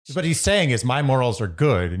What he's saying is my morals are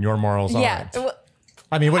good and your morals aren't. Well,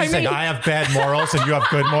 I mean, what are you saying? I have bad morals and you have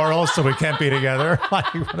good morals, so we can't be together?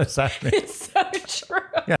 Like, what does that mean? it's so true.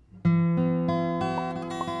 Yeah.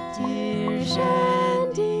 Dear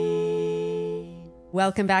Shandy.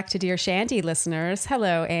 Welcome back to Dear Shandy, listeners.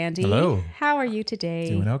 Hello, Andy. Hello. How are you today?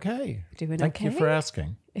 Doing okay. Thank you for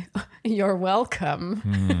asking. You're welcome.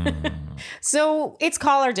 So it's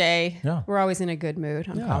caller day. Yeah. We're always in a good mood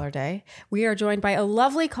on caller day. We are joined by a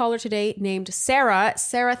lovely caller today named Sarah.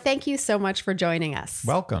 Sarah, thank you so much for joining us.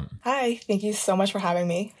 Welcome. Hi, thank you so much for having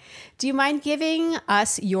me. Do you mind giving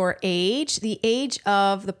us your age, the age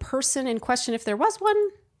of the person in question, if there was one,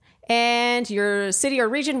 and your city or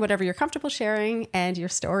region, whatever you're comfortable sharing, and your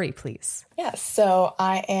story, please? Yes, so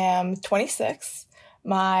I am 26.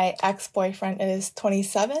 My ex-boyfriend is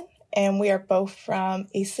 27, and we are both from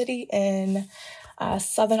a city in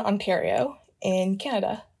southern Ontario in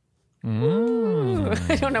Canada. Ooh,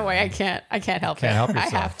 I don't know why I can't help it. Can't help yourself.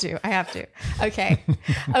 I have to. Okay.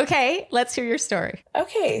 Okay, let's hear your story.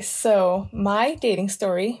 Okay, so my dating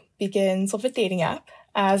story begins with a dating app,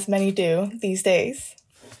 as many do these days.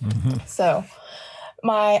 So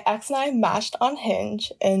my ex and I matched on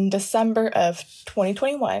Hinge in December of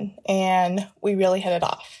 2021, and we really hit it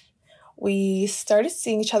off. We started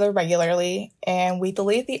seeing each other regularly, and we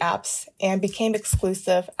deleted the apps and became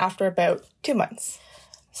exclusive after about 2 months.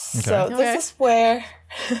 So this is where...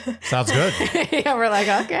 Sounds good. Yeah, we're like,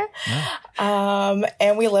 okay.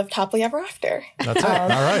 and we lived happily ever after. That's it. All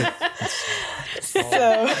right.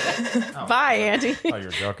 So... Bye, Andy. Oh,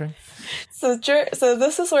 you're joking? So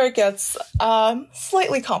this is where it gets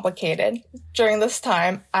slightly complicated. During this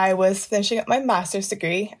time, I was finishing up my master's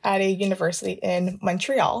degree at a university in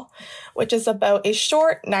Montreal, which is about a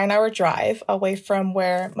short 9-hour drive away from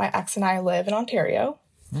where my ex and I live in Ontario.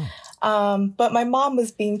 But my mom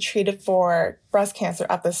was being treated for breast cancer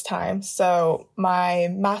at this time, so my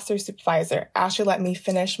master's supervisor actually let me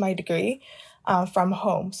finish my degree from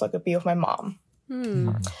home so I could be with my mom.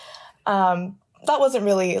 That wasn't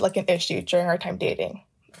really like an issue during our time dating.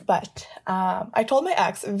 But I told my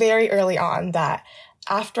ex very early on that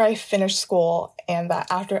after I finished school and that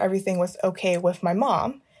after everything was okay with my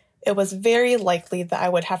mom, it was very likely that I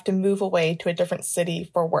would have to move away to a different city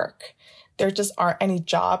for work. There just aren't any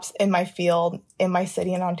jobs in my field in my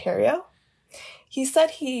city in Ontario. He said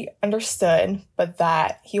he understood, but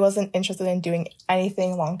that he wasn't interested in doing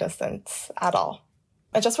anything long distance at all.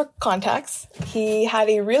 And just for context, he had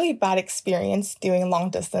a really bad experience doing long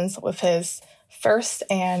distance with his first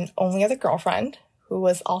and only other girlfriend, who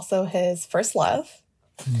was also his first love.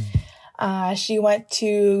 She went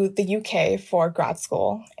to the UK for grad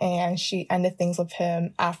school, and she ended things with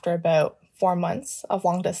him after about 4 months of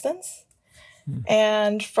long distance.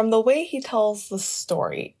 And from the way he tells the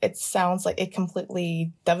story, it sounds like it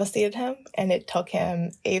completely devastated him, and it took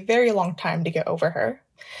him a very long time to get over her.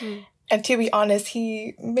 And to be honest,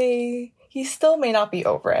 he still may not be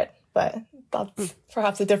over it, but that's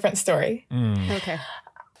perhaps a different story. Okay.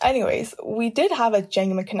 Anyways, we did have a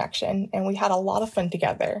genuine connection and we had a lot of fun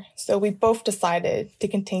together. So we both decided to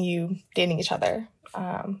continue dating each other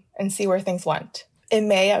and see where things went. In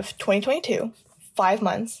May of 2022, 5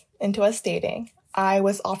 months into us dating, I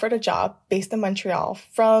was offered a job based in Montreal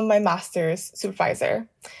from my master's supervisor,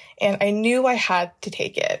 and I knew I had to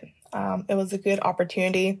take it. It was a good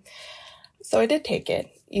opportunity. So I did take it,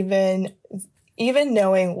 even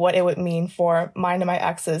knowing what it would mean for mine and my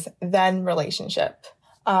ex's then relationship.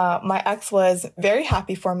 My ex was very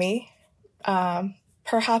happy for me,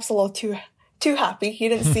 perhaps a little too happy. He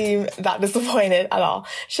didn't seem that disappointed at all.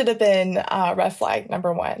 Should have been red flag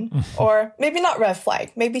number 1. Or maybe not red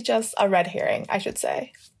flag, maybe just a red herring, I should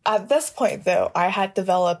say. At this point, though, I had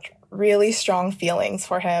developed really strong feelings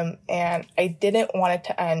for him, and I didn't want it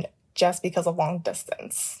to end just because of long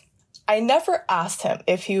distance. I never asked him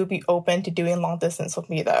if he would be open to doing long distance with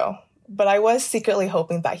me, though. But I was secretly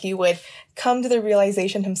hoping that he would come to the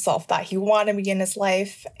realization himself that he wanted me in his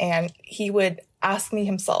life, and he would ask me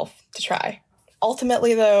himself to try.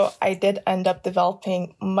 Ultimately, though, I did end up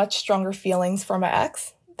developing much stronger feelings for my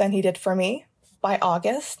ex than he did for me. By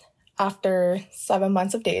August, after 7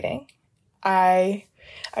 months of dating, I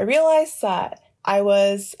realized that I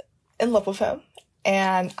was in love with him,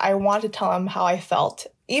 and I wanted to tell him how I felt,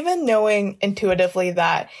 even knowing intuitively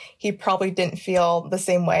that he probably didn't feel the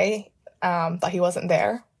same way, that he wasn't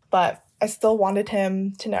there. But I still wanted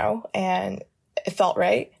him to know, and it felt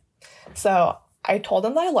right. So I told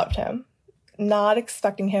him that I loved him, not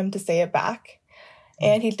expecting him to say it back.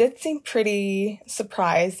 And he did seem pretty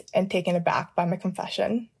surprised and taken aback by my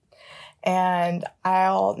confession. And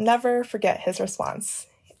I'll never forget his response.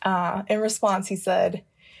 In response, he said,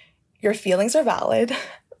 your feelings are valid,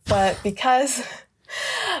 but because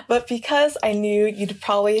I knew you'd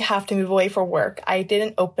probably have to move away for work, I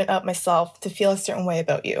didn't open up myself to feel a certain way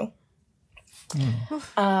about you. Yep.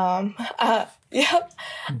 I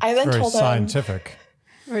then told him. Very scientific.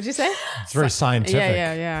 What'd you say? It's very scientific.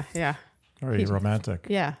 Yeah. Very romantic.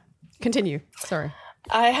 Yeah. Continue. Sorry.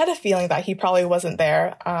 I had a feeling that he probably wasn't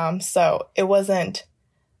there. So it wasn't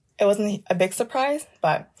a big surprise,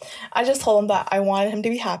 but I just told him that I wanted him to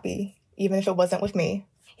be happy, even if it wasn't with me.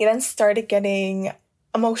 He then started getting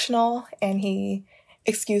emotional and he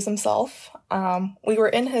excused himself. We were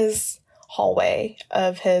in his hallway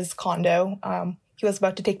of his condo. He was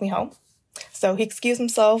about to take me home. So he excused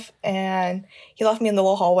himself and he left me in the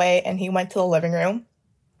little hallway and he went to the living room.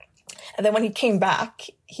 And then when he came back,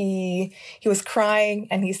 he was crying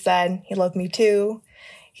and he said he loved me too.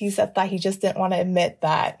 He said that he just didn't want to admit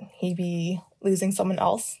that he'd be losing someone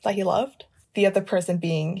else that he loved. The other person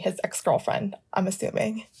being his ex-girlfriend, I'm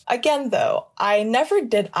assuming. Again, though, I never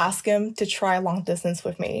did ask him to try long distance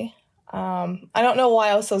with me. I don't know why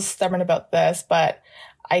I was so stubborn about this, but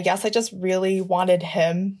I guess I just really wanted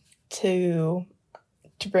him to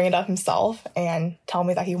bring it up himself and tell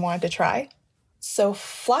me that he wanted to try. So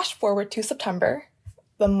flash forward to September,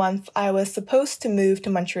 the month I was supposed to move to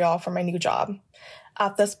Montreal for my new job.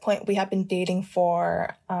 At this point, we had been dating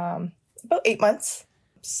for about 8 months.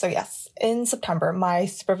 So yes, in September, my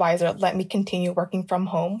supervisor let me continue working from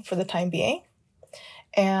home for the time being.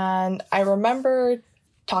 And I remember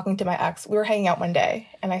talking to my ex. We were hanging out one day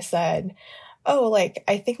and I said,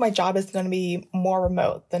 I think my job is going to be more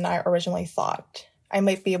remote than I originally thought. I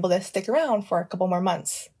might be able to stick around for a couple more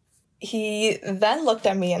months. He then looked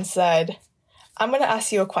at me and said, I'm going to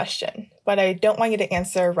ask you a question, but I don't want you to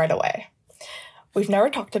answer right away. We've never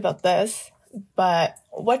talked about this, but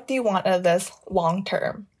what do you want out of this long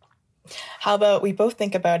term? How about we both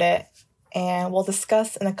think about it and we'll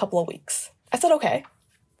discuss in a couple of weeks? I said, okay.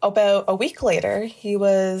 About a week later, he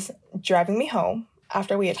was driving me home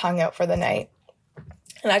after we had hung out for the night.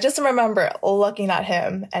 And I just remember looking at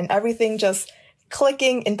him and everything just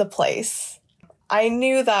clicking into place. I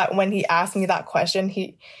knew that when he asked me that question,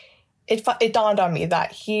 it dawned on me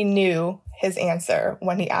that he knew his answer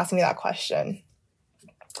when he asked me that question.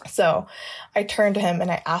 So I turned to him and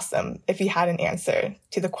I asked him if he had an answer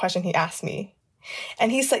to the question he asked me.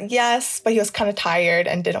 And he said yes, but he was kind of tired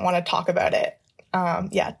and didn't want to talk about it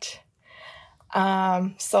yet.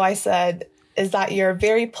 So I said, is that your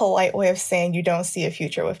very polite way of saying you don't see a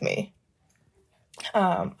future with me?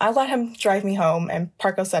 I let him drive me home and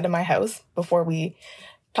park outside of my house before we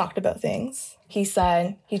talked about things. He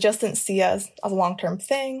said he just didn't see us as a long-term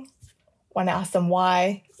thing. When I asked him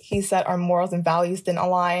why, he said our morals and values didn't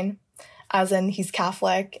align, as in he's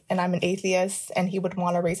Catholic and I'm an atheist and he would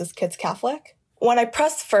want to raise his kids Catholic. When I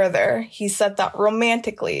pressed further, he said that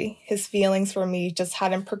romantically, his feelings for me just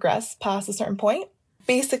hadn't progressed past a certain point.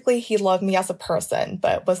 Basically, he loved me as a person,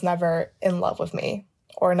 but was never in love with me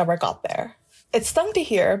or never got there. It stung to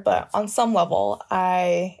hear, but on some level,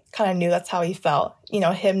 I kind of knew that's how he felt. You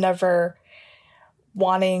know, him never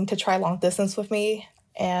wanting to try long distance with me.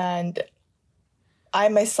 And I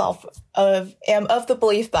myself am of the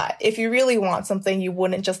belief that if you really want something, you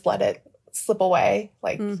wouldn't just let it slip away.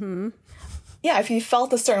 Yeah, if you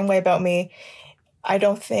felt a certain way about me, I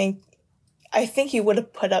think he would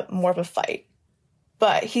have put up more of a fight.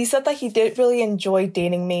 But he said that he did really enjoy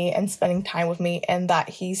dating me and spending time with me and that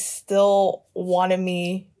he still wanted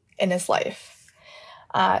me in his life.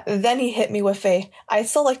 Then he hit me with I'd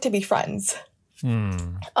still like to be friends.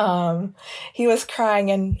 He was crying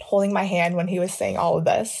and holding my hand when he was saying all of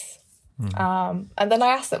this. And then I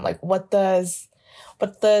asked him, what does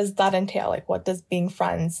that entail? What does being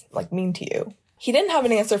friends mean to you? He didn't have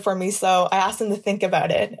an answer for me, so I asked him to think about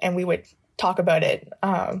it and we would talk about it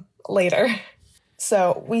later.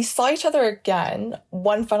 So we saw each other again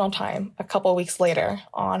one final time a couple of weeks later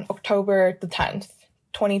on October the 10th,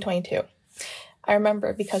 2022. I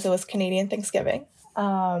remember because it was Canadian Thanksgiving.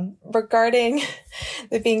 Regarding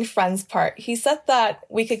the being friends part, he said that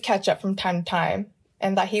we could catch up from time to time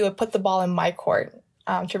and that he would put the ball in my court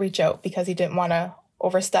to reach out because he didn't want to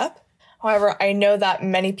overstep. However, I know that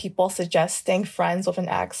many people suggest staying friends with an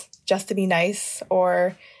ex just to be nice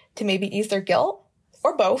or to maybe ease their guilt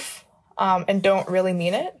or both. And don't really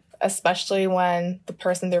mean it, especially when the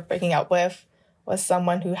person they're breaking up with was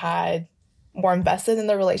someone who had more invested in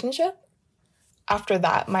the relationship. After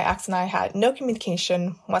that, my ex and I had no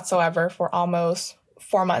communication whatsoever for almost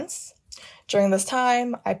 4 months. During this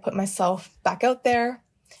time, I put myself back out there,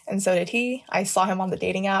 and so did he. I saw him on the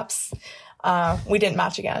dating apps. We didn't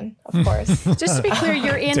match again, of course. Just to be clear,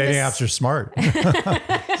 you're in dating apps are smart.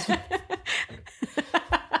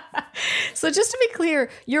 clear,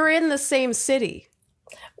 you're in the same city.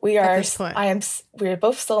 We are. this point. We're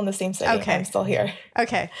both still in the same city. Okay. I'm still here.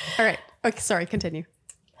 Okay. All right. Okay, sorry, continue.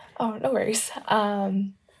 Oh, no worries.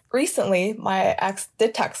 Recently, my ex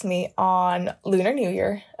did text me on Lunar New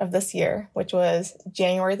Year of this year, which was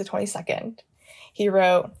January the 22nd. He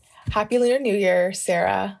wrote, "Happy Lunar New Year,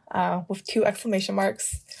 Sarah," with 2 exclamation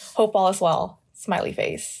marks. "Hope all is well," smiley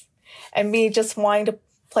face. And me just wanting to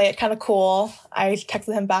play it kind of cool, I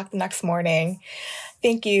texted him back the next morning.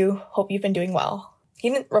 "Thank you. Hope you've been doing well." He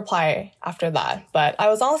didn't reply after that, but I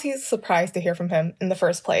was honestly surprised to hear from him in the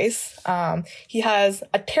first place. He has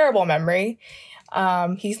a terrible memory.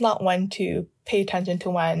 He's not one to pay attention to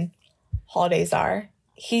when holidays are.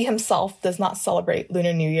 He himself does not celebrate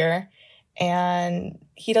Lunar New Year, and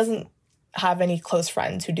he doesn't have any close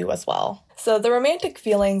friends who do as well. So the romantic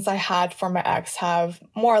feelings I had for my ex have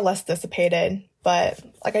more or less dissipated, but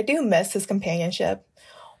like I do miss his companionship.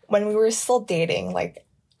 When we were still dating, like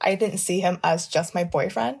I didn't see him as just my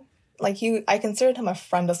boyfriend. I considered him a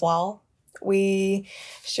friend as well. We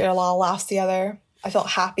shared a lot of laughs together. I felt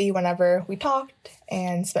happy whenever we talked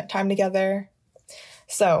and spent time together.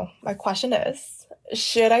 So my question is,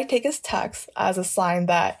 should I take his text as a sign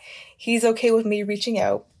that he's okay with me reaching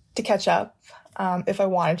out to catch up if I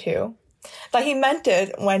wanted to? That he meant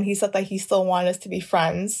it when he said that he still wanted us to be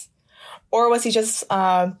friends? Or was he just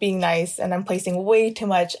being nice and I'm placing way too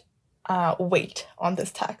much weight on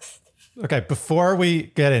this text? Okay, before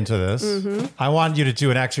we get into this, I want you to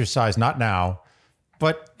do an exercise, not now,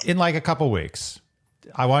 but in like a couple weeks.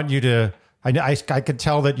 I want you to, I could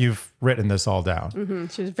tell that you've written this all down.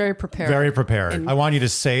 She was very prepared. Very prepared. I want you to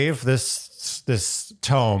save this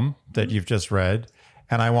tome that you've just read,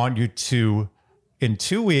 and I want you to, in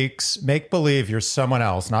 2 weeks, make believe you're someone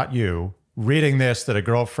else, not you, reading this that a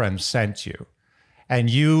girlfriend sent you. And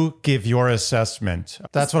you give your assessment.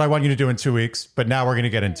 That's what I want you to do in 2 weeks, but now we're going to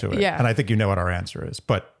get into it. Yeah. And I think you know what our answer is,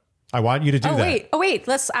 but I want you to do that. Oh, wait.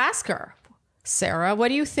 Let's ask her. Sarah, what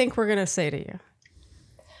do you think we're going to say to you?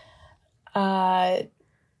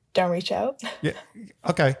 Don't reach out. Yeah.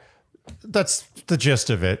 Okay. That's the gist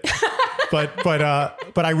of it. but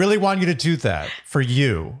I really want you to do that for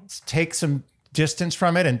you. Take some distance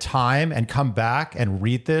from it and time and come back and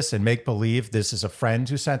read this and make believe this is a friend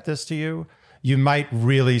who sent this to you. You might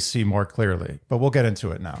really see more clearly, but we'll get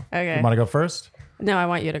into it now. Okay. You want to go first? No, I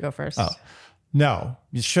want you to go first. Oh, no,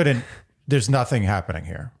 you shouldn't. There's nothing happening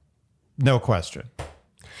here. No question.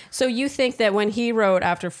 So you think that when he wrote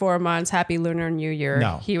after 4 months, Happy Lunar New Year,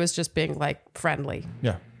 No. he was just being like friendly?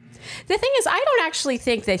 Yeah. The thing is, I don't actually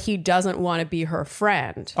think that he doesn't want to be her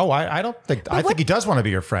friend. Oh, I don't think, I think he does want to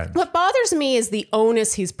be your friend. What bothers me is the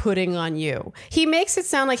onus he's putting on you. He makes it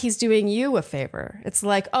sound like he's doing you a favor. It's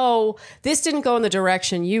like, oh, this didn't go in the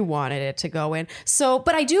direction you wanted it to go in. So,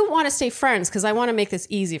 but I do want to stay friends because I want to make this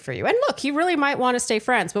easy for you. And look, he really might want to stay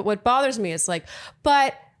friends. But what bothers me is like,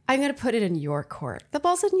 but I'm going to put it in your court. The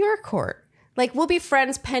ball's in your court. Like, we'll be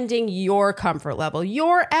friends pending your comfort level,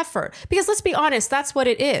 your effort. Because let's be honest, that's what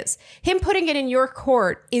it is. Him putting it in your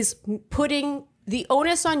court is putting the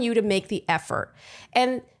onus on you to make the effort.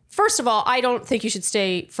 And first of all, I don't think you should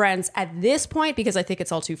stay friends at this point because I think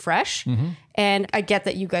it's all too fresh. And I get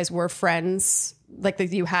that you guys were friends, like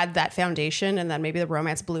that you had that foundation and then maybe the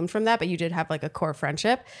romance bloomed from that, but you did have like a core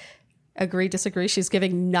friendship. Agree, disagree? She's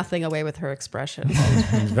giving nothing away with her expression.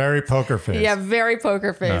 Very poker face. Yeah, very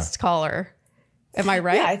poker faced caller. Am I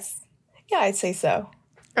right? Yeah, I'd say so.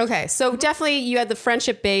 Okay, so definitely you had the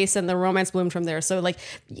friendship base and the romance bloomed from there. So like,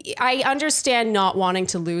 I understand not wanting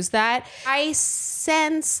to lose that. I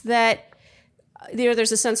sense that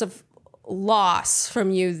there's a sense of loss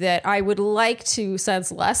from you that I would like to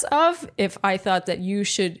sense less of if I thought that you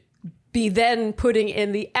should be then putting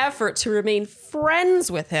in the effort to remain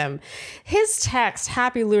friends with him. His text,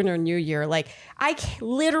 Happy Lunar New Year, like I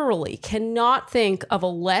literally cannot think of a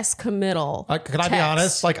less committal Can I be text.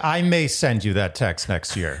 honest? Like I may send you that text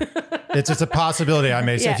next year. It's a possibility I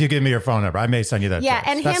may send. Yeah. If you give me your phone number, I may send you that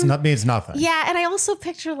text. And That means nothing. Yeah, and I also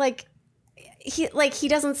picture like he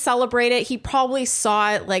doesn't celebrate it. He probably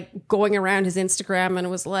saw it like going around his Instagram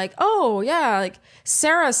and was like, oh yeah, like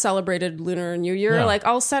Sarah celebrated Lunar New Year. Yeah. Like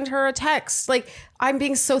I'll send her a text. Like I'm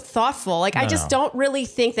being so thoughtful. Like I just don't really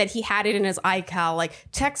think that he had it in his iCal. Like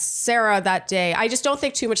text Sarah that day. I just don't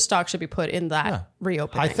think too much stock should be put in that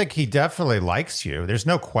reopening. I think he definitely likes you. There's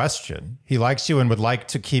no question. He likes you and would like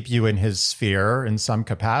to keep you in his sphere in some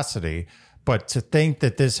capacity. But to think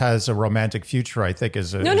that this has a romantic future, I think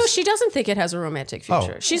is No, she doesn't think it has a romantic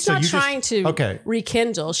future. She's so not you trying to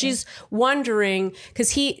rekindle. She's wondering, because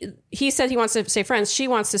he said he wants to stay friends. She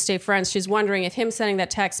wants to stay friends. She's wondering if him sending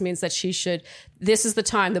that text means that this is the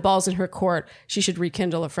time, the ball's in her court, she should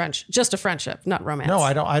rekindle just a friendship, not romance. No,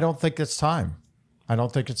 I don't think it's time. I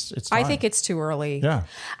don't think it's time. I think it's too early. Yeah.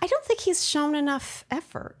 I don't think he's shown enough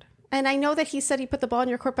effort. And I know that he said he put the ball in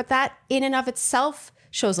your court, but that in and of itself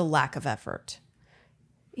shows a lack of effort.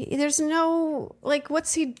 There's no, like,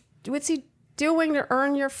 what's he doing to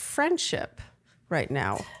earn your friendship right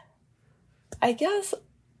now? I guess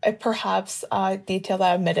perhaps a detail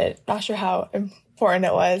that I omitted, not sure how important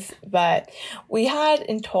it was, but we had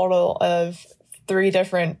in total of 3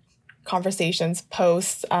 different conversations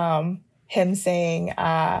post him saying,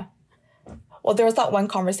 well, there was that one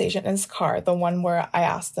conversation in his car, the one where I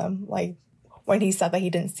asked him, like, when he said that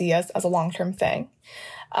he didn't see us as a long-term thing.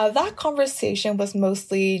 That conversation was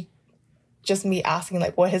mostly just me asking,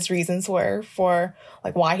 like, what his reasons were for,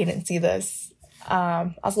 like, why he didn't see this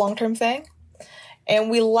as a long-term thing.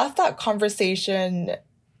 And we left that conversation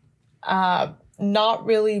not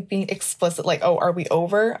really being explicit, like, oh, are we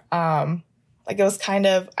over? Like, it was I kind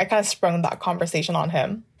of sprung that conversation on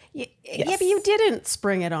him. Yeah, but you didn't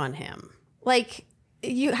spring it on him. Like,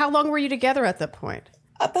 how long were you together at that point?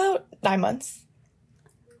 About 9 months.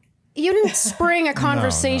 You didn't spring a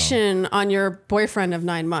conversation on your boyfriend of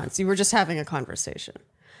 9 months. You were just having a conversation.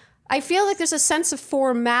 I feel like there's a sense of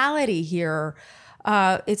formality here.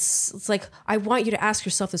 It's like, I want you to ask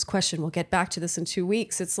yourself this question. We'll get back to this in 2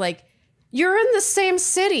 weeks. It's like, you're in the same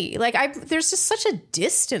city. Like, there's just such a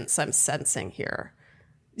distance I'm sensing here.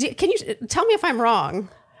 Can you tell me if I'm wrong?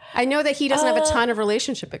 I know that he doesn't have a ton of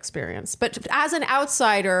relationship experience, but as an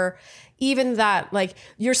outsider, even that, like,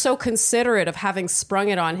 you're so considerate of having sprung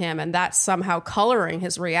it on him and that somehow coloring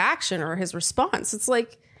his reaction or his response. It's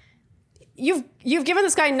like, you've given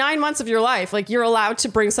this guy 9 months of your life. Like, you're allowed to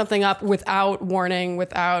bring something up without warning,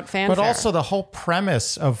 without fanfare. But also the whole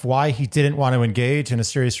premise of why he didn't want to engage in a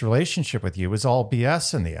serious relationship with you was all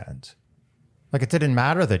BS in the end. Like, it didn't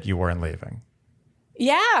matter that you weren't leaving.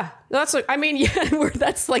 Yeah, that's like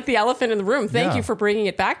the elephant in the room. Thank you for bringing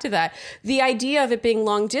it back to that. The idea of it being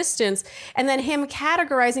long distance and then him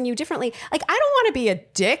categorizing you differently. Like, I don't want to be a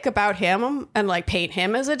dick about him and, like, paint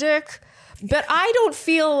him as a dick, but I don't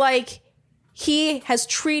feel like he has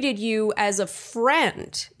treated you as a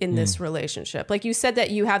friend in this relationship. Like, you said that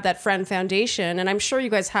you have that friend foundation, and I'm sure you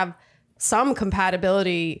guys have some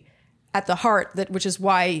compatibility at the heart, which is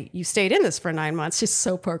why you stayed in this for 9 months. She's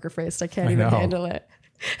so poker faced. I can't even handle it.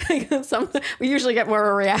 We usually get more of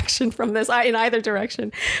a reaction from this in either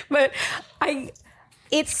direction. But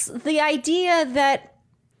it's the idea that,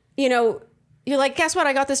 you're like, guess what?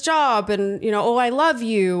 I got this job and, oh, I love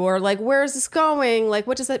you. Or like, where's this going? Like,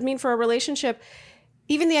 what does that mean for a relationship?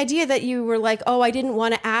 Even the idea that you were like, oh, I didn't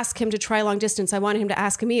want to ask him to try long distance. I wanted him to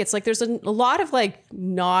ask me. It's like, there's a lot of, like,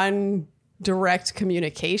 non-direct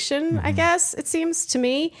communication, I guess, it seems to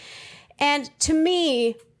me. And to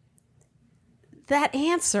me, that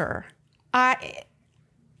answer,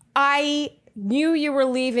 I knew you were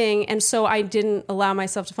leaving, and so I didn't allow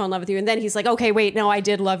myself to fall in love with you. And then he's like, okay, wait, no, I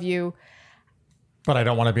did love you. But I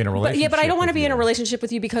don't want to be in a relationship. But I don't want to be in a relationship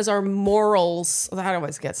with you because our morals, that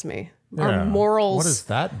always gets me. Yeah. Our morals. What does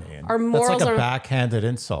that mean? Our morals That's like a backhanded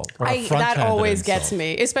insult. Or a that always insult. Gets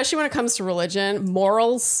me, especially when it comes to religion.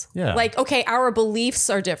 Morals. Yeah. Like, okay, our beliefs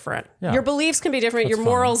are different. Yeah. Your beliefs can be different. Your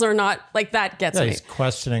morals are not. Like, that gets me. He's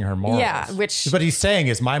questioning her morals. Yeah. But he's saying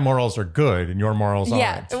is my morals are good and your morals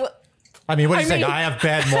aren't. Well, I mean, what are you saying? I have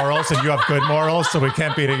bad morals and you have good morals, so we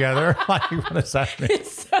can't be together? Like, what does that mean?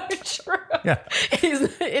 It's so true. Yeah.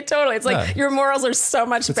 It's like, your morals are so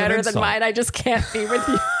much better than mine. I just can't be with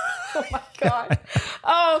you. Oh my God.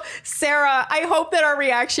 Oh, Sarah, I hope that our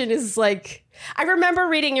reaction is like, I remember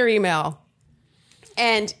reading your email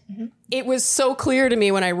and it was so clear to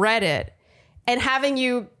me when I read it, and having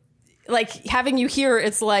you here,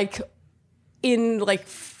 it's like in like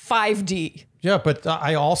 5D. Yeah, but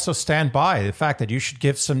I also stand by the fact that you should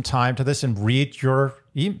give some time to this and read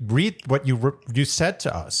what you said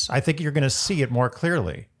to us. I think you're going to see it more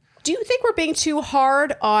clearly. Do you think we're being too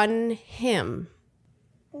hard on him?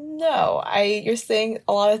 No, you're saying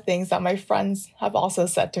a lot of things that my friends have also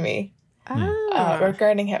said to me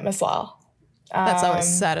regarding him as well. That's always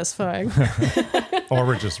satisfying. Or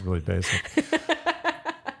we're just really basic.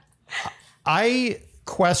 I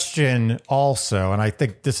question also, and I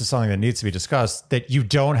think this is something that needs to be discussed, that you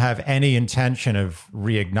don't have any intention of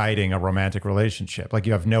reigniting a romantic relationship. Like,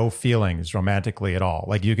 you have no feelings romantically at all.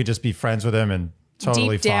 Like, you could just be friends with him and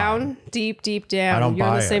totally deep down, fine. deep down, I don't you're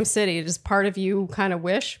in buy the same it. city. It is part of you kind of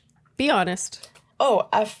wish. Be honest. Oh,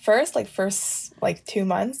 at first 2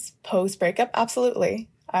 months post breakup, absolutely.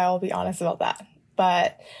 I'll be honest about that.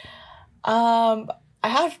 But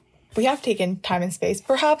we have taken time and space.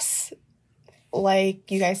 Perhaps, like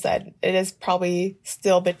you guys said, it is probably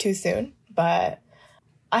still a bit too soon, but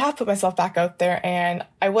I have put myself back out there, and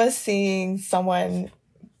I was seeing someone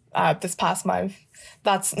this past month.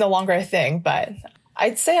 That's no longer a thing, but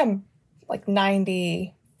I'd say I'm like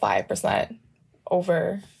 95%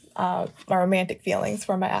 over my romantic feelings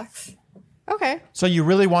for my ex. Okay. So you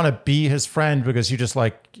really want to be his friend because you just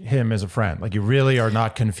like him as a friend. Like you really are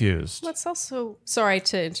not confused. Let's also, sorry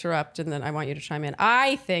to interrupt, and then I want you to chime in.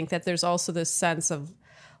 I think that there's also this sense of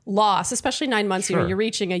loss, especially 9 months. Sure. You're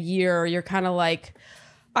reaching a year. You're kind of like,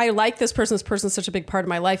 I like this person. This person's such a big part of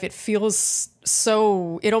my life. It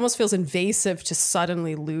almost feels invasive to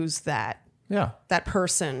suddenly lose that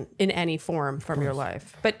person in any form from your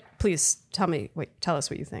life. But please tell us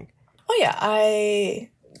what you think. Oh yeah,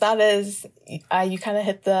 you kind of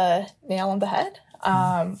hit the nail on the head.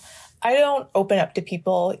 I don't open up to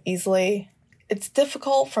people easily. It's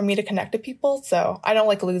difficult for me to connect to people, so I don't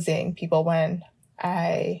like losing people when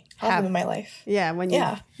I have them in my life. Yeah, when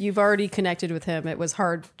you've already connected with him, it was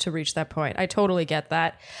hard to reach that point. I totally get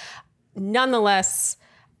that. Nonetheless,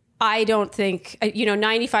 I don't think,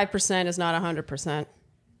 95% is not 100%,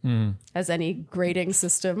 as any grading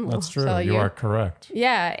system will That's true. tell you. You are correct.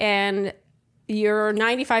 Yeah, and you're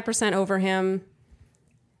 95% over him,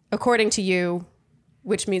 according to you,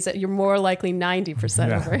 which means that you're more likely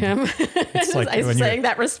 90% over him. It's like I'm saying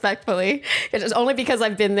that respectfully. It's only because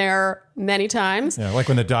I've been there many times. Yeah, like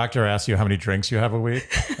when the doctor asks you how many drinks you have a week,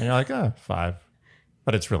 and you're like, 5.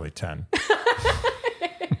 But it's really 10.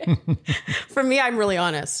 For me, I'm really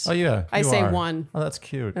honest. Oh, yeah. I say 1. Oh, that's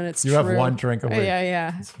cute. And it's you have true. 1 drink a week.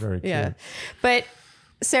 Yeah. It's very cute. Yeah. But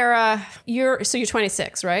Sarah, you're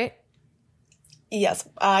 26, right? Yes,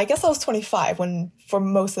 I guess I was 25 for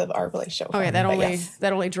most of our relationship. Okay, that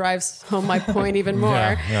only drives home my point even more.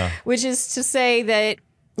 Yeah. Which is to say that,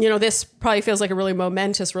 this probably feels like a really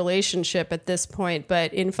momentous relationship at this point,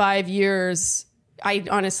 but in 5 years, I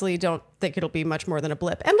honestly don't think it'll be much more than a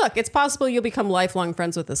blip. And look, it's possible you'll become lifelong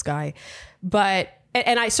friends with this guy. But,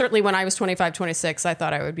 and I certainly, when I was 25, 26, I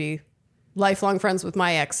thought I would be lifelong friends with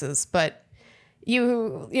my exes. But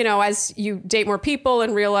as you date more people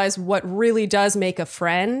and realize what really does make a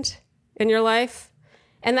friend in your life,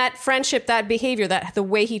 and that friendship, that behavior, that the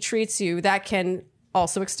way he treats you, that can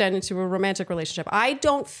also extend into a romantic relationship. I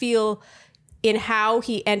don't feel in how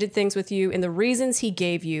he ended things with you and the reasons he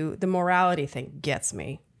gave you, the morality thing gets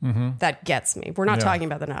me. Mm-hmm. That gets me. We're not talking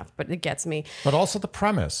about that enough, but it gets me. But also the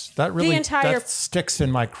premise. That really that sticks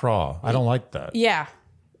in my craw. I don't like that. Yeah.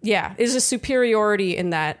 There's a superiority in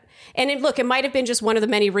that. And it might have been just one of the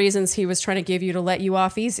many reasons he was trying to give you to let you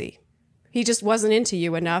off easy. He just wasn't into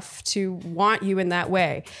you enough to want you in that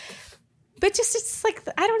way. But it's like,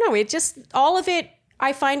 I don't know. It just, all of it,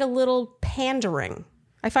 I find a little pandering.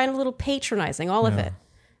 I find a little patronizing, all of it.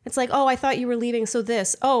 It's like, oh, I thought you were leaving, so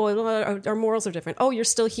this. Oh, our morals are different. Oh, you're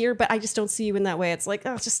still here, but I just don't see you in that way. It's like,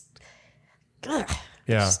 just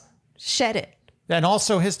shed it. And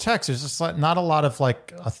also his text is just like not a lot of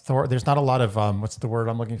like authority. There's not a lot of what's the word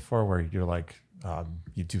I'm looking for? Where you're like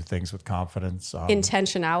you do things with confidence.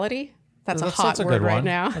 Intentionality. That's a hot word right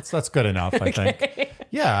now. That's good enough, I think.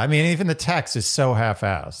 Yeah, I mean, even the text is so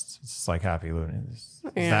half-assed. It's just like Happy Luna. Is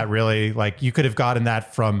that really like you could have gotten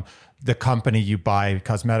that from the company you buy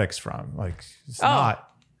cosmetics from? Like it's not.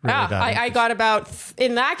 Really I got about,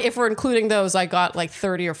 in that, if we're including those, I got like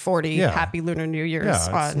 30 or 40 Happy Lunar New Year's.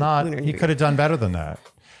 Yeah, it's not, he could have done better than that.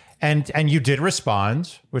 And you did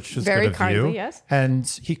respond, which was very good of kindly, you. yes. And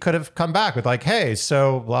he could have come back with like, hey,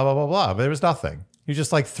 so blah, blah, blah, blah. But there was nothing. You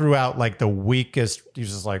just like threw out like the weakest, he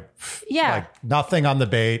was just like, like nothing on the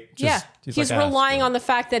bait. Just, he's like, relying on the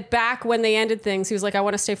fact that back when they ended things, he was like, I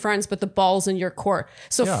want to stay friends, but the ball's in your court.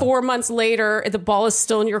 So 4 months later, the ball is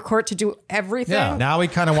still in your court to do everything. Yeah, now he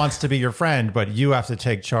kind of wants to be your friend, but you have to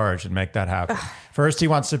take charge and make that happen. First, he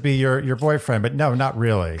wants to be your boyfriend, but no, not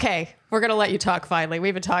really. Okay, we're going to let you talk finally.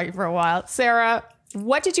 We've been talking for a while. Sarah,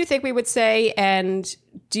 what did you think we would say? And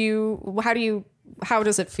how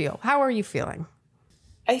does it feel? How are you feeling?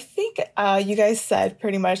 I think you guys said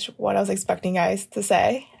pretty much what I was expecting guys to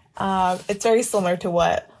say. It's very similar to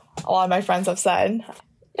what a lot of my friends have said.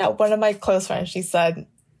 Yeah, one of my close friends, she said,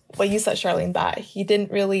 what you said, Charlene, that he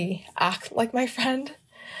didn't really act like my friend.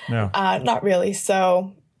 No. Not really.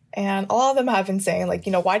 So, and a lot of them have been saying, like,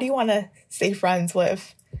 why do you want to stay friends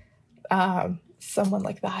with someone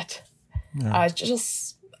like that? Yeah.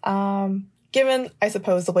 given, I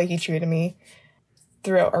suppose, the way he treated me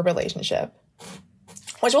throughout our relationship,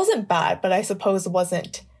 which wasn't bad, but I suppose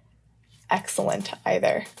wasn't excellent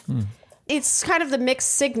either. It's kind of the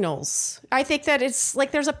mixed signals. I think that it's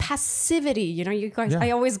like there's a passivity, you know, you guys,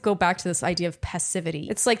 I always go back to this idea of passivity.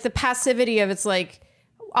 It's like the passivity of it's like,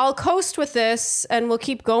 I'll coast with this and we'll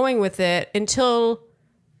keep going with it until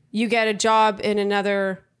you get a job in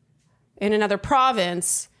another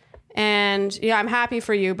province. And yeah, I'm happy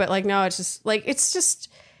for you, but like, no, it's just,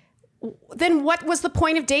 then what was the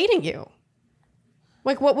point of dating you?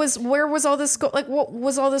 Like, where was all this, what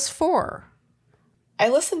was all this for? I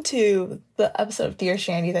listened to the episode of Dear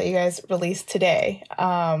Shandy that you guys released today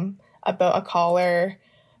about a caller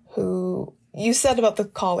who you said about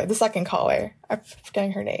the second caller. I'm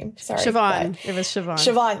forgetting her name. Sorry. Siobhan. It was Siobhan.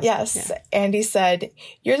 Siobhan, yes. Yeah. Andy said,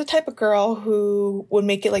 you're the type of girl who would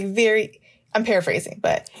make it like I'm paraphrasing,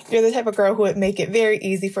 but you're the type of girl who would make it very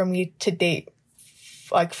easy for me to date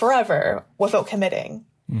like forever without committing.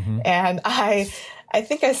 Mm-hmm. And I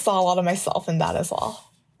think I saw a lot of myself in that as well,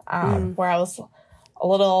 where I was a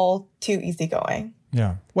little too easygoing.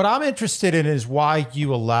 Yeah. What I'm interested in is why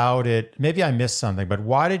you allowed it. Maybe I missed something, but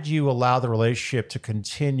why did you allow the relationship to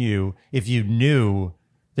continue if you knew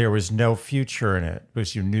there was no future in it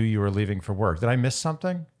because you knew you were leaving for work? Did I miss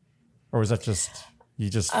something? Or was that just, you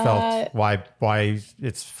just felt why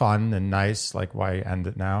it's fun and nice? Like why end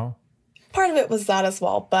it now? Part of it was that as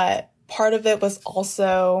well. But part of it was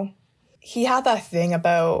also, he had that thing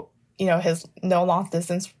about, you know, his no long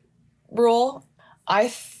distance rule. I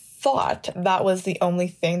thought that was the only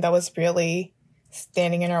thing that was really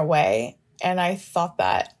standing in our way. And I thought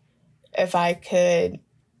that if I could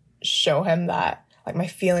show him that like my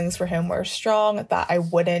feelings for him were strong, that I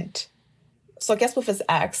wouldn't. So I guess with his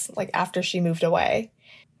ex, like after she moved away,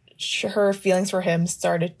 her feelings for him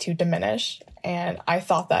started to diminish. And I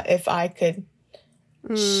thought that if I could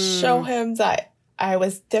show him that I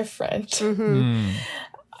was different,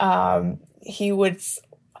 he would...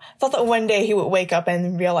 thought that one day he would wake up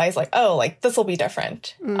and realize like, oh, like this will be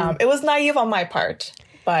different. It was naive on my part,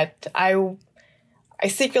 but I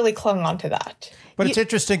secretly clung on to that. But it's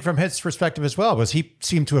interesting from his perspective as well, because he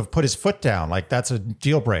seemed to have put his foot down. Like that's a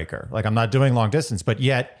deal breaker. Like I'm not doing long distance, but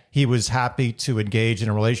yet he was happy to engage in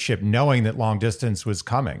a relationship knowing that long distance was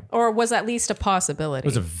coming. Or was at least a possibility. It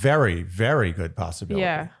was a very, very good possibility.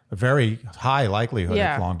 Yeah. A very high likelihood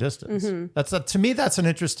of long distance. To me, that's an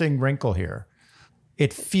interesting wrinkle here.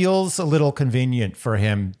 It feels a little convenient for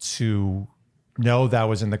him to know that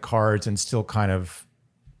was in the cards and still kind of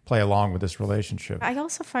play along with this relationship. I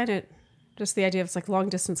also find it just the idea of it's like long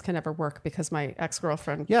distance can never work because my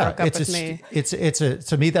ex-girlfriend broke up with me.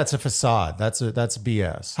 To me, that's a facade. That's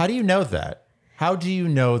BS. How do you know that? How do you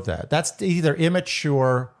know that? That's either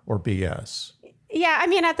immature or BS. Yeah, I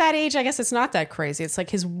mean, at that age, I guess it's not that crazy. It's like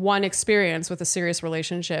his one experience with a serious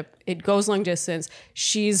relationship. It goes long distance.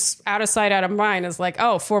 She's out of sight, out of mind. Is like,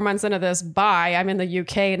 oh, 4 months into this, bye. I'm in the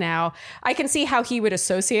UK now. I can see how he would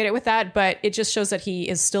associate it with that, but it just shows that he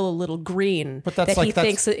is still a little green. But that's that like, he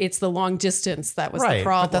thinks that it's the long distance that was the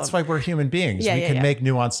problem. But that's why we're human beings. We can make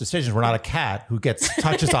nuanced decisions. We're not a cat who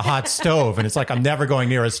touches a hot stove and it's like, I'm never going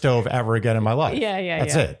near a stove ever again in my life.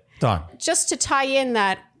 That's it. Done. Just to tie in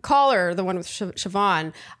that caller, the one with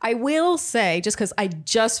Siobhan, I will say, just because I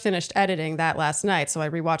just finished editing that last night, so I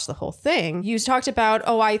rewatched the whole thing. You talked about,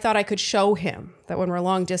 I thought I could show him that when we're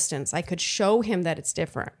long distance, I could show him that it's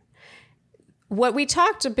different. What we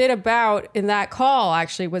talked a bit about in that call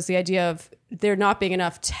actually was the idea of there not being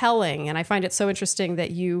enough telling. And I find it so interesting that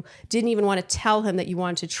you didn't even want to tell him that you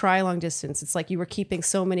wanted to try long distance. It's like you were keeping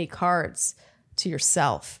so many cards to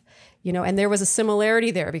yourself. You know, and there was a similarity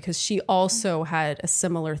there because she also had a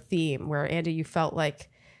similar theme where, Andy, you felt like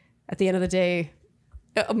at the end of the day,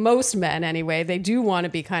 most men anyway, they do want to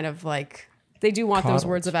be kind of like, they do want those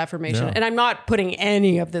words of affirmation. Yeah. And I'm not putting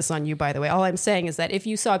any of this on you, by the way. All I'm saying is that if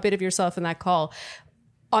you saw a bit of yourself in that call,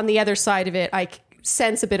 on the other side of it, I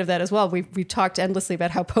sense a bit of that as well. We've talked endlessly about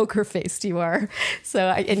how poker faced you are.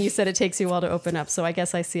 And you said it takes you a while to open up. So I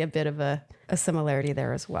guess I see a bit of a similarity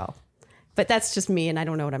there as well. But that's just me, and I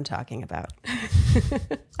don't know what I'm talking about.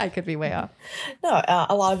 I could be way off. No,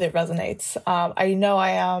 a lot of it resonates. I know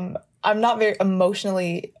I'm not very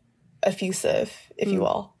emotionally effusive, if you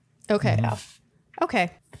will. Okay. Yeah.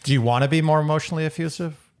 Okay. Do you want to be more emotionally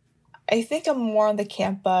effusive? I think I'm more on the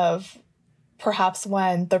camp of perhaps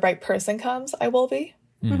when the right person comes, I will be.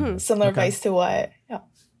 Mm-hmm. Similar advice to what?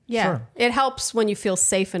 Yeah. Sure. It helps when you feel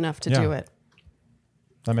safe enough to do it.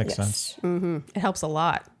 That makes sense. Mm-hmm. It helps a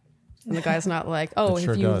lot. And the guy's not like, oh, It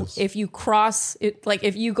sure does. if you cross it, like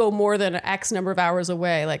if you go more than X number of hours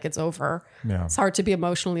away, like it's over. Yeah. It's hard to be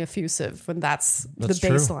emotionally effusive when that's the true.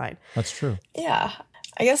 baseline. That's true. Yeah.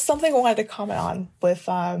 I guess something I wanted to comment on with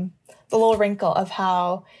the little wrinkle of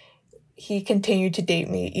how he continued to date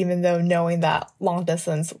me, even though knowing that long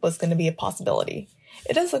distance was going to be a possibility.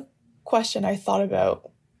 It is a question I thought about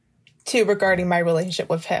too regarding my relationship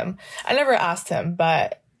with him. I never asked him,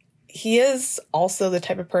 but he is also the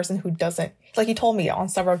type of person who doesn't, like he told me on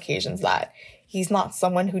several occasions that he's not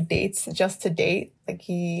someone who dates just to date. Like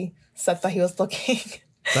he said that he was looking.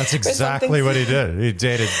 That's exactly what he did. He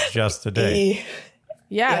dated just to date.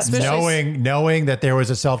 Yeah, especially Knowing that there was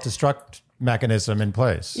a self-destruct mechanism in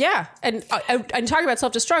place. Yeah. And talking about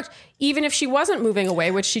self-destruct, even if she wasn't moving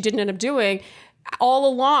away, which she didn't end up doing,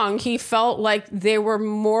 all along he felt like they were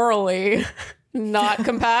morally not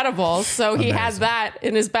compatible. So he had that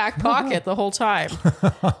in his back pocket the whole time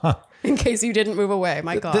in case you didn't move away.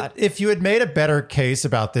 My God. If you had made a better case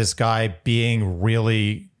about this guy being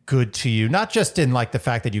really good to you, not just in like the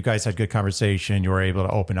fact that you guys had good conversation, you were able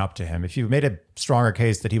to open up to him. If you made a stronger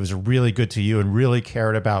case that he was really good to you and really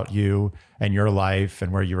cared about you and your life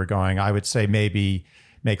and where you were going, I would say maybe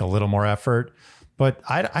make a little more effort. But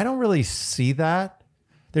I don't really see that.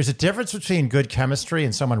 There's a difference between good chemistry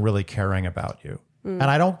and someone really caring about you. And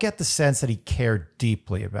I don't get the sense that he cared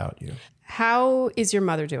deeply about you. How is your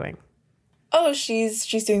mother doing? Oh, she's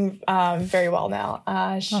doing very well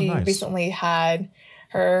now. She nice. recently had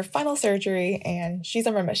her final surgery and she's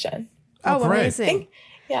in remission. Oh, great. amazing.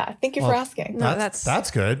 Thank you for asking. No,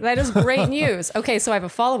 That's good. That is great news. Okay, so I have a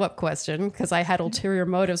follow-up question because I had ulterior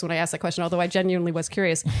motives when I asked that question, although I genuinely was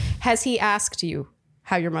curious. Has he asked you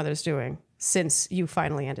how your mother's doing since you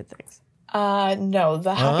finally ended things? No,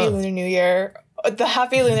 the Happy Lunar New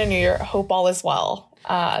Year, hope all is well.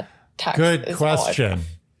 Text Good is all I've- question.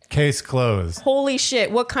 Case closed. Holy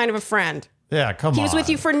shit, what kind of a friend? Yeah, come on. He was with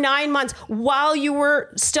you for 9 months while you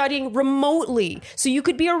were studying remotely. So you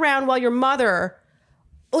could be around while your mother...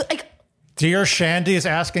 Like, Dear Shandy is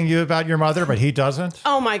asking you about your mother, but he doesn't?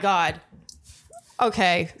 oh my God.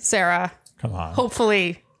 Okay, Sarah. Come on.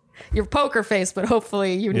 Hopefully, your poker face, but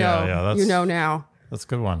hopefully you know. that's- You know now. That's a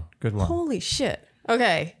good one. Good one. Holy shit.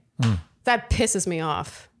 Okay. That pisses me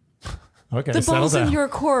off. Okay, The settle ball's down. in your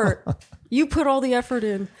court. You put all the effort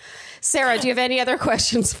in. Sarah, do you have any other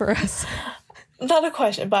questions for us? Not a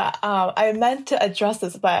question, but I meant to address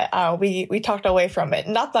this, but we talked away from it.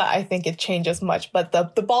 Not that I think it changes much, but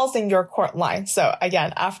the ball's in your court line. So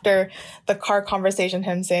again, after the car conversation,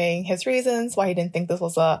 him saying his reasons why he didn't think this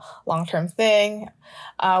was a long-term thing,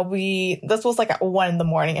 this was like at 1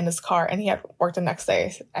 a.m. in his car, and he had work the next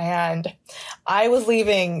day. And I was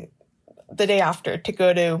leaving the day after to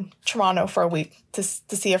go to Toronto for a week to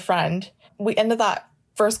see a friend. We ended that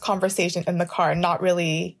first conversation in the car, not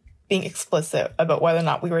really being explicit about whether or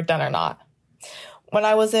not we were done or not. When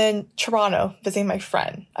I was in Toronto visiting my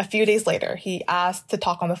friend, a few days later, he asked to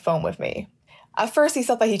talk on the phone with me. At first, he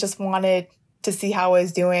said that he just wanted to see how I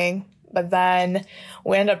was doing, but then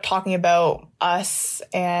we ended up talking about us,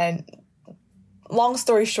 and long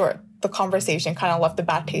story short, the conversation kind of left a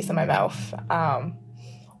bad taste in my mouth.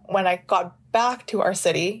 When I got back to our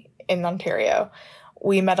city in Ontario,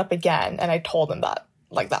 we met up again, and I told him that,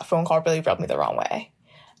 like, that phone call really rubbed me the wrong way.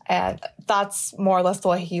 And that's more or less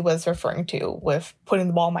what he was referring to with putting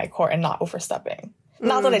the ball in my court and not overstepping.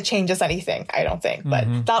 Not that it changes anything, I don't think,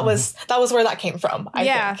 but that was where that came from,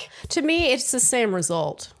 I think. To me, it's the same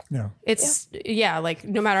result. Yeah. It's, like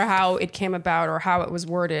no matter how it came about or how it was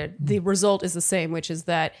worded, the result is the same, which is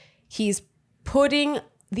that he's putting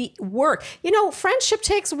the work. Friendship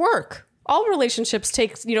takes work. All relationships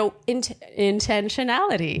take,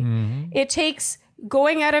 intentionality. It takes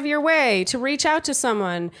going out of your way to reach out to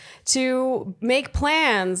someone, to make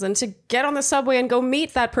plans, and to get on the subway and go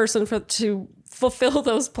meet that person to fulfill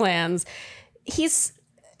those plans. He's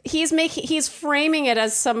framing it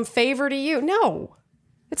as some favor to you. No,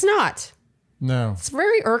 it's not. No. It's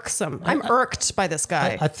very irksome. I'm irked by this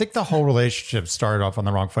guy. I think the whole relationship started off on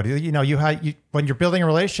the wrong foot. When you're building a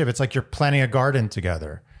relationship, it's like you're planting a garden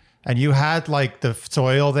together. And you had like the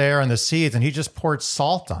soil there and the seeds, and he just poured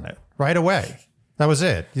salt on it right away. That was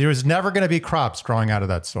it. There was never going to be crops growing out of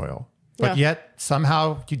that soil. But yet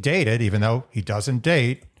somehow you dated, even though he doesn't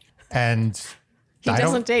date. And he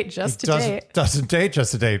doesn't date just to date. Doesn't date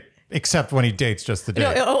just to date, except when he dates just to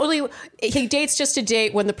date. No, he dates just to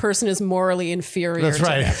date when the person is morally inferior. That's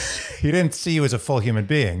right. to him. He didn't see you as a full human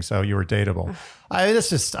being, so you were dateable.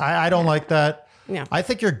 I don't like that. Yeah. I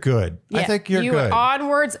think you're good. I Yeah. think you're you good.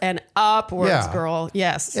 onwards and upwards, Yeah. girl.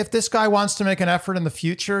 Yes. If this guy wants to make an effort in the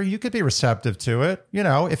future, you could be receptive to it. You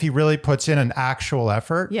know, if he really puts in an actual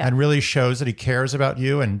effort Yeah. and really shows that he cares about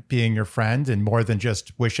you and being your friend and more than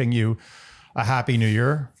just wishing you a happy new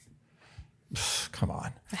year. Come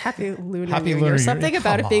on. Happy Lunar Happy New Lunar Year. Year. Something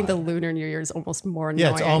about Come it being on. the Lunar New Year is almost more annoying.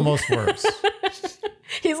 Yeah, it's almost worse.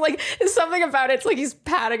 He's like, there's something about it. It's like he's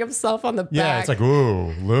patting himself on the back. Yeah, it's like,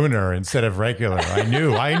 ooh, lunar instead of regular. I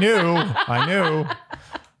knew.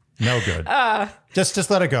 No good.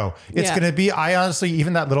 Just let it go. It's Yeah. going to be, I honestly,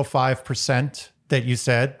 even that little 5% that you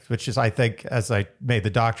said, which is, I think, as I made the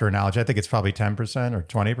doctor analogy, I think it's probably 10% or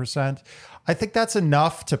 20%. I think that's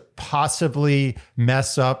enough to possibly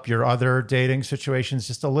mess up your other dating situations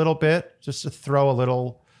just a little bit, just to throw a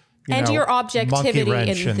little, and your monkey objectivity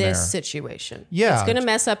wrench in this there. situation. Yeah. It's going to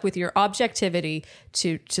mess up with your objectivity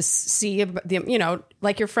to see the,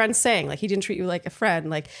 like your friend's saying, like he didn't treat you like a friend.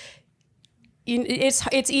 Like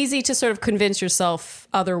it's easy to sort of convince yourself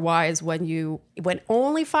otherwise when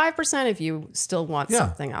only 5% of you still want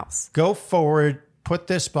something else. Go forward, put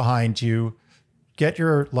this behind you, get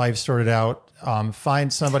your life sorted out,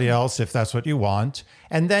 find somebody else if that's what you want.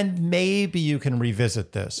 And then maybe you can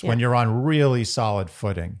revisit this when you're on really solid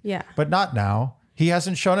footing. Yeah. But not now. He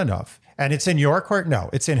hasn't shown enough. And it's in your court? No,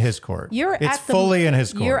 it's in his court. It's fully in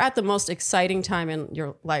his court. You're at the most exciting time in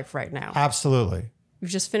your life right now. Absolutely.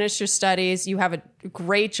 You've just finished your studies. You have a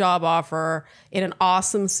great job offer in an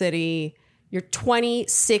awesome city. You're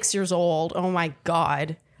 26 years old. Oh my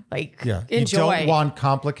God. Like, Yeah. enjoy. You don't want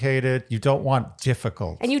complicated. You don't want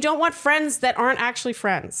difficult. And you don't want friends that aren't actually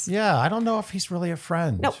friends. Yeah, I don't know if he's really a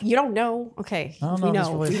friend. No, you don't know. Okay. I don't know we if he's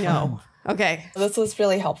know. really We a know. Okay. This was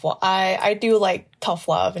really helpful. I do like tough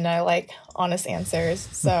love and I like honest answers.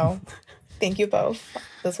 So thank you both.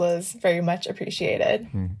 This was very much appreciated.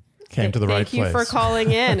 Came to the right Thank you place. for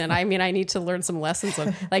calling in. And I mean, I need to learn some lessons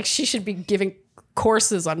on, like, she should be giving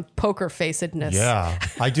courses on poker-facedness. Yeah.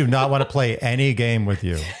 I do not want to play any game with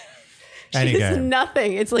you. Any It's game.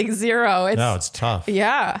 nothing. It's like zero. No, it's tough.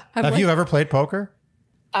 Yeah. Have you ever played poker?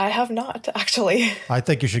 I have not actually. I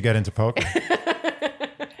think you should get into poker.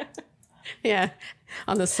 Yeah.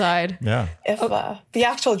 On the side. Yeah. If the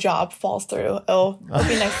actual job falls through, it'll be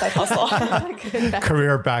nice side hustle.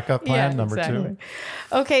 Career backup plan number exactly.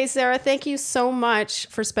 2. Okay, Sarah, thank you so much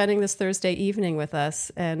for spending this Thursday evening with us,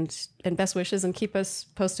 and best wishes, and keep us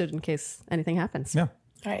posted in case anything happens. Yeah.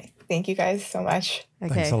 All right. Thank you guys so much.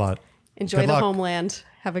 Okay. Thanks a lot. Enjoy Good the luck. homeland.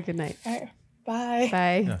 Have a good night. All right.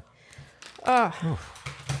 Bye. Bye.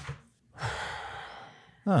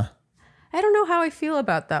 I don't know how I feel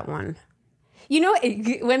about that one. You know,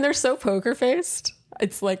 when they're so poker faced,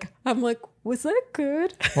 it's like, I'm like, was that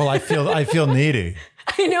good? Well, I feel needy.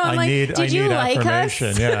 I know. I'm I like, need did you like us?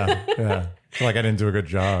 affirmation. Yeah. Yeah. I feel like I didn't do a good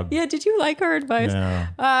job. Yeah. Did you like our advice?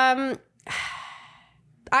 Yeah.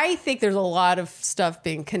 I think there's a lot of stuff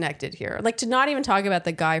being connected here. Like, to not even talk about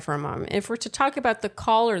the guy for a moment. If we're to talk about the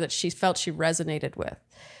caller that she felt she resonated with,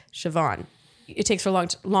 Siobhan, it takes her a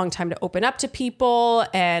long time to open up to people,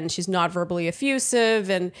 and she's not verbally effusive.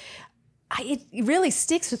 And it really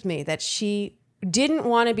sticks with me that she didn't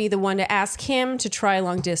want to be the one to ask him to try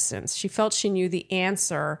long distance. She felt she knew the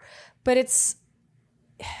answer, but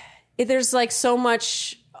there's like so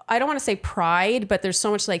much, I don't want to say pride, but there's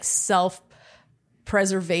so much like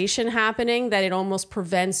self-preservation happening that it almost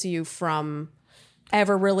prevents you from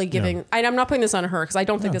ever really giving. I'm not putting this on her because I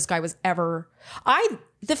don't think this guy was ever.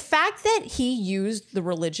 The fact that he used the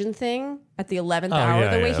religion thing at the 11th hour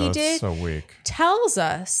the way he that's did so weak. tells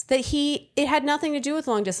us that it had nothing to do with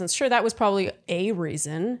long distance. Sure, that was probably a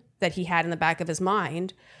reason that he had in the back of his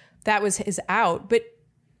mind. That was his out. But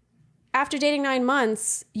after dating 9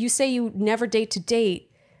 months, you say you never date to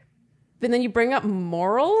date, but then you bring up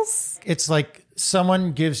morals? It's like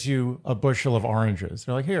someone gives you a bushel of oranges.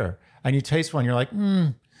 They're like, here. And you taste one. You're like,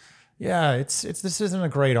 yeah, this isn't a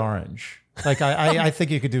great orange. Like, I think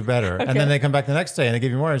you could do better. Okay. And then they come back the next day and they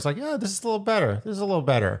give you more. It's like, yeah, this is a little better. This is a little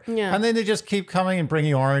better. Yeah. And then they just keep coming and bringing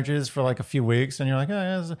you oranges for like a few weeks. And you're like, oh,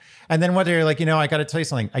 yeah. And then one day you're like, I got to tell you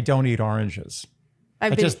something. I don't eat oranges.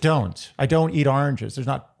 I just don't. I don't eat oranges. There's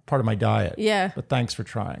not part of my diet. Yeah. But thanks for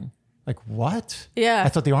trying. Like, what? Yeah. I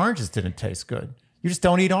thought the oranges didn't taste good. You just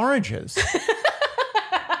don't eat oranges.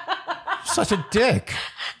 Such a dick.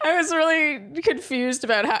 I was really confused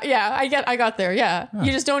about how. Yeah, I got there. Yeah,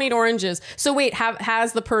 you just don't eat oranges. So wait,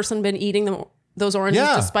 has the person been eating those oranges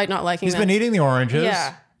despite not liking them? He's been eating the oranges.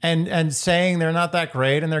 Yeah. And saying they're not that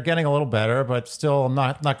great and they're getting a little better, but still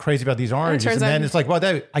not crazy about these oranges. And then it's like, well,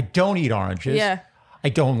 I don't eat oranges. Yeah. I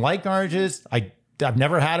don't like oranges. I I've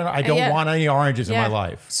never had it. I don't want any oranges in my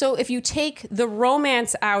life. So if you take the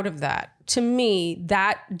romance out of that, to me,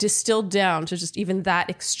 that distilled down to just even that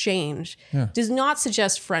exchange does not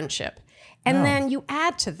suggest friendship. And then you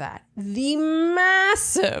add to that the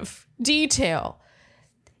massive detail.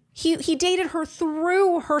 He dated her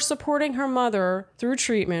through her supporting her mother through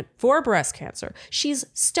treatment for breast cancer. She's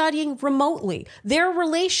studying remotely. Their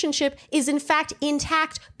relationship is in fact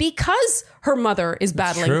intact because her mother is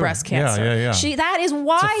battling breast cancer. Yeah. That is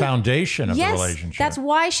why it's the foundation of the relationship. That's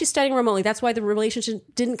why she's studying remotely. That's why the relationship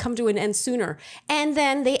didn't come to an end sooner. And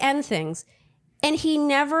then they end things. And he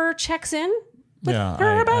never checks in with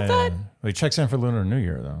her about that. Well, he checks in for Lunar New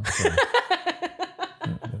Year though. So.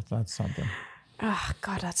 That's something. Oh,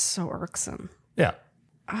 God, that's so irksome. Yeah.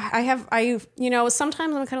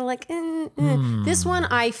 Sometimes I'm kind of like, This one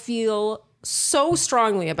I feel so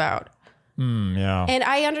strongly about. Yeah. And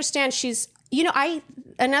I understand she's,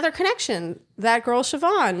 another connection, that girl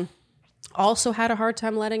Siobhan also had a hard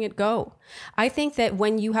time letting it go. I think that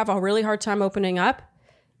when you have a really hard time opening up,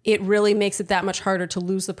 it really makes it that much harder to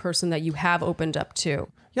lose the person that you have opened up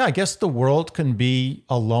to. Yeah, I guess the world can be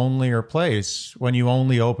a lonelier place when you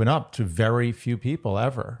only open up to very few people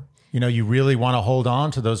ever. You really want to hold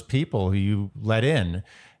on to those people who you let in.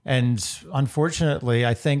 And unfortunately,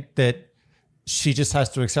 I think that she just has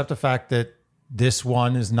to accept the fact that this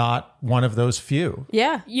one is not one of those few.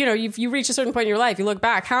 Yeah. You reach a certain point in your life, you look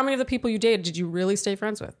back, how many of the people you dated did you really stay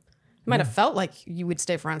friends with? It might have felt like you would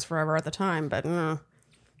stay friends forever at the time, but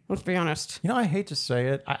let's be honest. I hate to say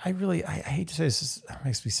it. I hate to say this. It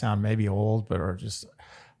makes me sound maybe old,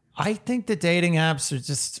 I think the dating apps are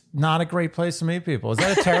just not a great place to meet people. Is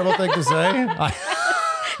that a terrible thing to say?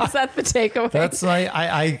 Is that the takeaway? That's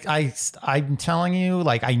I'm telling you,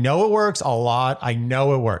 I know it works a lot. I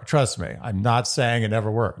know it works. Trust me. I'm not saying it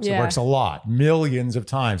never works. Yeah. It works a lot. Millions of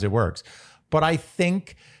times it works. But I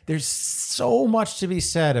think there's so much to be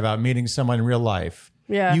said about meeting someone in real life.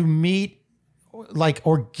 Yeah. You meet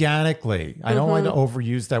organically. I don't want to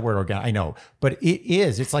overuse that word organic. I know, but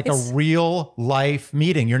it's like a real life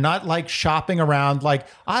meeting. You're not shopping around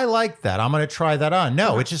I like that, I'm going to try that on.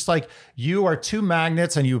 No, it's just you are two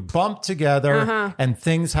magnets and you bump together and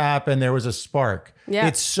things happen. There was a spark. Yeah.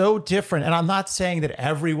 It's so different. And I'm not saying that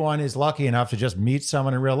everyone is lucky enough to just meet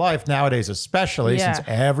someone in real life nowadays, especially since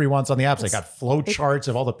everyone's on the apps. They got flow charts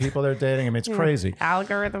of all the people they're dating. I mean, it's crazy.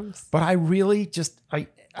 Algorithms. But I really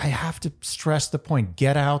I have to stress the point.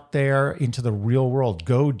 Get out there into the real world.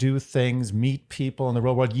 Go do things. Meet people in the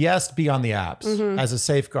real world. Yes, be on the apps as a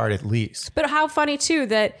safeguard at least. But how funny, too,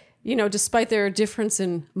 that, despite their difference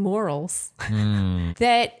in morals,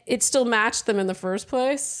 that it still matched them in the first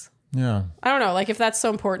place. Yeah. I don't know. If that's so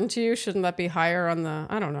important to you, shouldn't that be higher on the,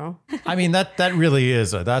 I don't know. I mean, that really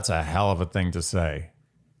is that's a hell of a thing to say.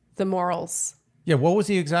 The morals. Yeah, what was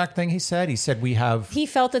the exact thing he said? He said he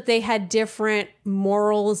felt that they had different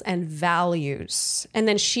morals and values. And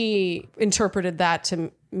then she interpreted that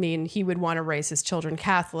to mean he would want to raise his children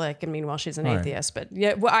Catholic, and meanwhile she's an atheist. But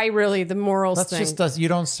yeah, the morals thing. You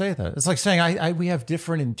don't say that. It's like saying we have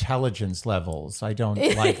different intelligence levels. I don't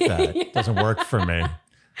like that. It doesn't work for me.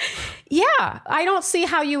 Yeah, I don't see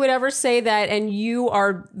how you would ever say that and you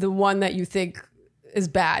are the one that you think is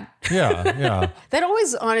bad. Yeah. That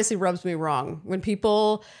always honestly rubs me wrong when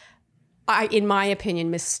people, in my opinion,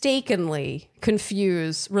 mistakenly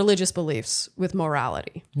confuse religious beliefs with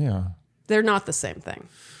morality. Yeah. They're not the same thing.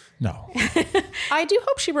 No. I do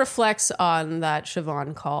hope she reflects on that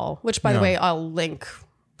Siobhan call, which, by the way, I'll link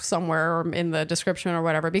somewhere in the description or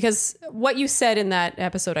whatever, because what you said in that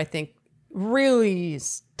episode, I think, really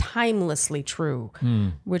is timelessly true,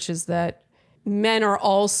 which is that men are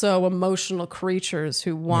also emotional creatures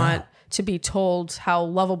who want to be told how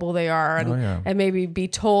lovable they are and maybe be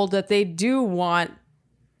told that they do want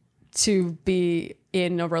to be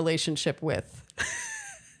in a relationship with.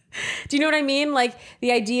 Do you know what I mean?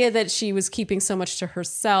 The idea that she was keeping so much to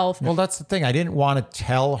herself. Well, that's the thing. I didn't want to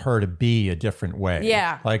tell her to be a different way.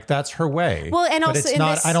 Yeah. That's her way. Well, and but also it's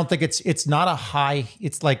not, I don't think it's not a high,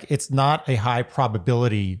 it's not a high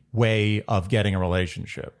probability way of getting a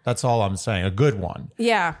relationship. That's all I'm saying. A good one.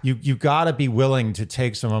 Yeah. You got to be willing to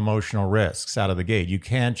take some emotional risks out of the gate. You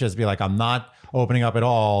can't just be I'm not opening up at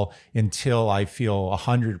all until I feel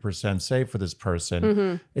 100% safe for this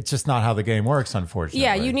person. It's just not how the game works, unfortunately.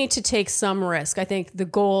 Yeah, you need to take some risk. I think the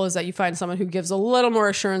goal is that you find someone who gives a little more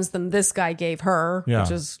assurance than this guy gave her,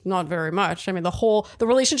 which is not very much. I mean, the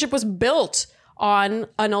relationship was built on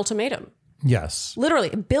an ultimatum. Yes. Literally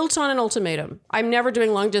built on an ultimatum. I'm never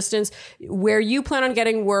doing long distance. Where you plan on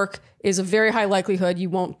getting work is a very high likelihood you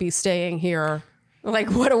won't be staying here.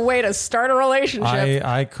 What a way to start a relationship.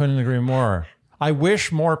 I couldn't agree more. I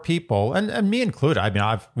wish more people, and me included, I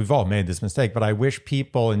mean, we've all made this mistake, but I wish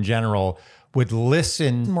people in general would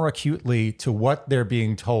listen more acutely to what they're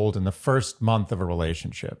being told in the first month of a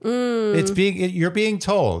relationship. You're being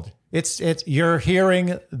told. You're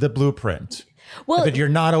hearing the blueprint. Well, but you're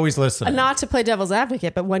not always listening. Not to play devil's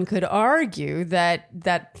advocate, but one could argue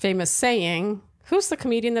that famous saying, who's the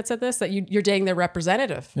comedian that said this? That you're dating their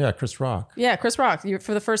representative. Yeah, Chris Rock. Yeah, Chris Rock.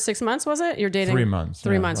 For the first 6 months, was it? You're dating 3 months.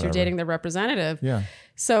 3 months. Whatever. You're dating their representative. Yeah.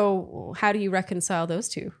 So how do you reconcile those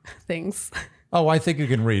two things? Oh, I think you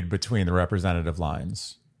can read between the representative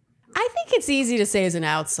lines. I think it's easy to say as an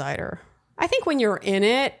outsider. I think when you're in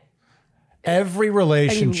it, every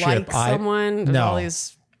relationship, and you like someone, there's all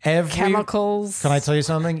these chemicals. Can I tell you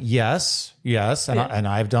something? Yes, and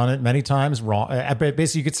I've done it many times wrong.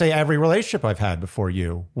 Basically, you could say every relationship I've had before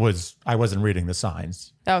you I wasn't reading the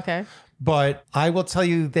signs. Okay. But I will tell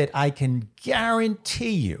you that I can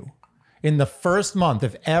guarantee you, in the first month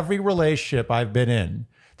of every relationship I've been in,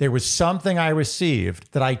 there was something I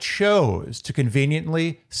received that I chose to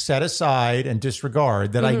conveniently set aside and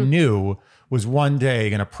disregard that I knew was one day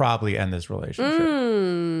going to probably end this relationship.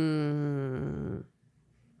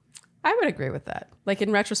 I would agree with that. Like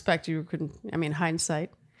in retrospect, hindsight.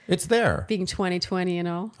 It's there. Being 20/20 and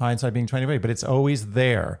all. Hindsight being 20/20, but it's always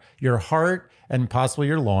there. Your heart and possibly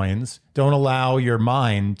your loins don't allow your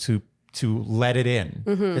mind to let it in.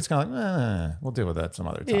 It's kind of like, we'll deal with that some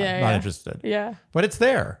other time. Not interested. Yeah. But it's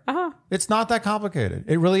there. It's not that complicated.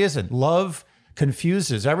 It really isn't. Love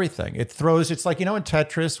confuses everything. It's like, in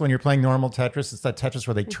Tetris, when you're playing normal Tetris, it's that Tetris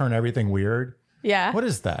where they turn everything weird. Yeah. What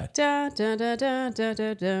is that? That's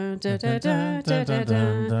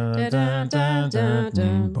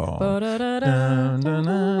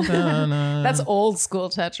old school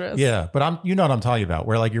Tetris. Yeah, but you know what I'm talking about,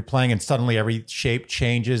 where like you're playing and suddenly every shape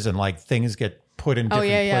changes and like things get put in different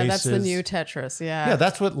places. That's the new Tetris. Yeah,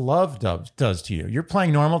 that's what love does to you. You're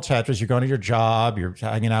playing normal Tetris. You're going to your job. You're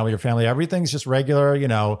hanging out with your family. Everything's just regular.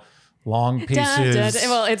 Long pieces.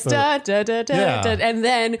 Well, it's da da da da da, and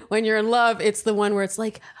then when you're in love, it's the one where it's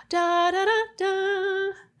like da da da da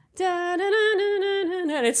da da da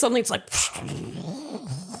da, and it's like.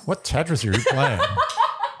 What Tetris are you playing?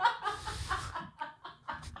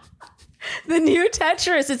 The new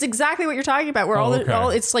Tetris. It's exactly what you're talking about. Where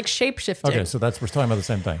it's like shape shifting. Okay, so we're talking about the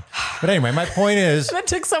same thing. But anyway, my point is that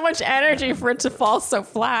took so much energy for it to fall so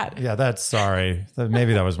flat. Yeah, sorry.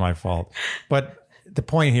 Maybe that was my fault. But the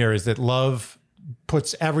point here is that love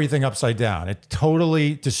puts everything upside down. It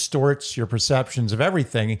totally distorts your perceptions of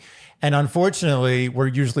everything. And unfortunately, we're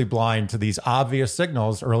usually blind to these obvious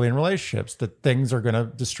signals early in relationships that things are going to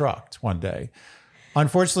destruct one day.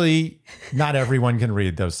 Unfortunately, not everyone can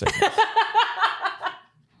read those signals.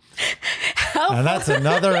 And that's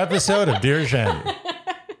another episode of Dear Shandy.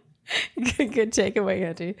 Good takeaway,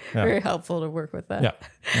 Andy. Yeah. Very helpful to work with that. Yeah,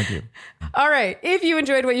 thank you. All right. If you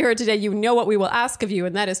enjoyed what you heard today, you know what we will ask of you,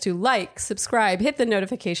 and that is to like, subscribe, hit the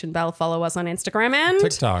notification bell, follow us on Instagram and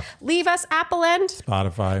TikTok. Leave us Apple and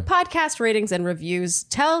Spotify podcast ratings and reviews.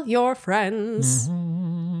 Tell your friends.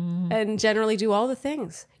 And generally do all the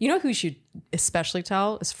things. You know who you should especially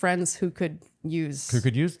tell is friends who could use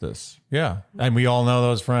this. Yeah. And we all know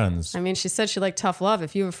those friends. I mean, she said she liked tough love.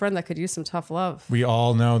 If you have a friend that could use some tough love. We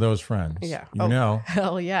all know those friends. Yeah. You know.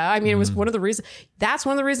 Hell yeah. I mean, it was one of the reasons. That's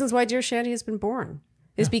one of the reasons why Dear Shandy has been born.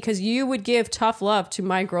 Is because you would give tough love to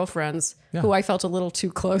my girlfriends who I felt a little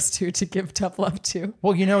too close to give tough love to.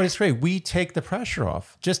 Well, it's great. We take the pressure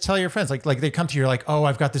off. Just tell your friends. Like they come to you, you're like, oh,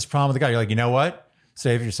 I've got this problem with the guy. You're like, you know what?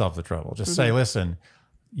 Save yourself the trouble. Just say, listen,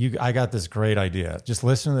 I got this great idea. Just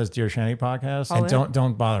listen to this Dear Shandy podcast and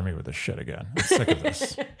don't bother me with this shit again. I'm sick of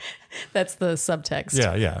this. That's the subtext.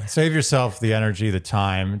 Yeah. Save yourself the energy, the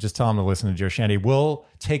time. Just tell them to listen to Dear Shandy. We'll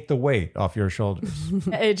take the weight off your shoulders.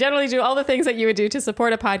 Generally do all the things that you would do to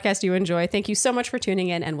support a podcast you enjoy. Thank you so much for tuning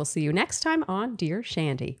in, and we'll see you next time on Dear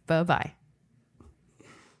Shandy. Bye-bye.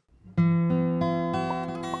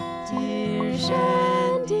 Dear Shandy.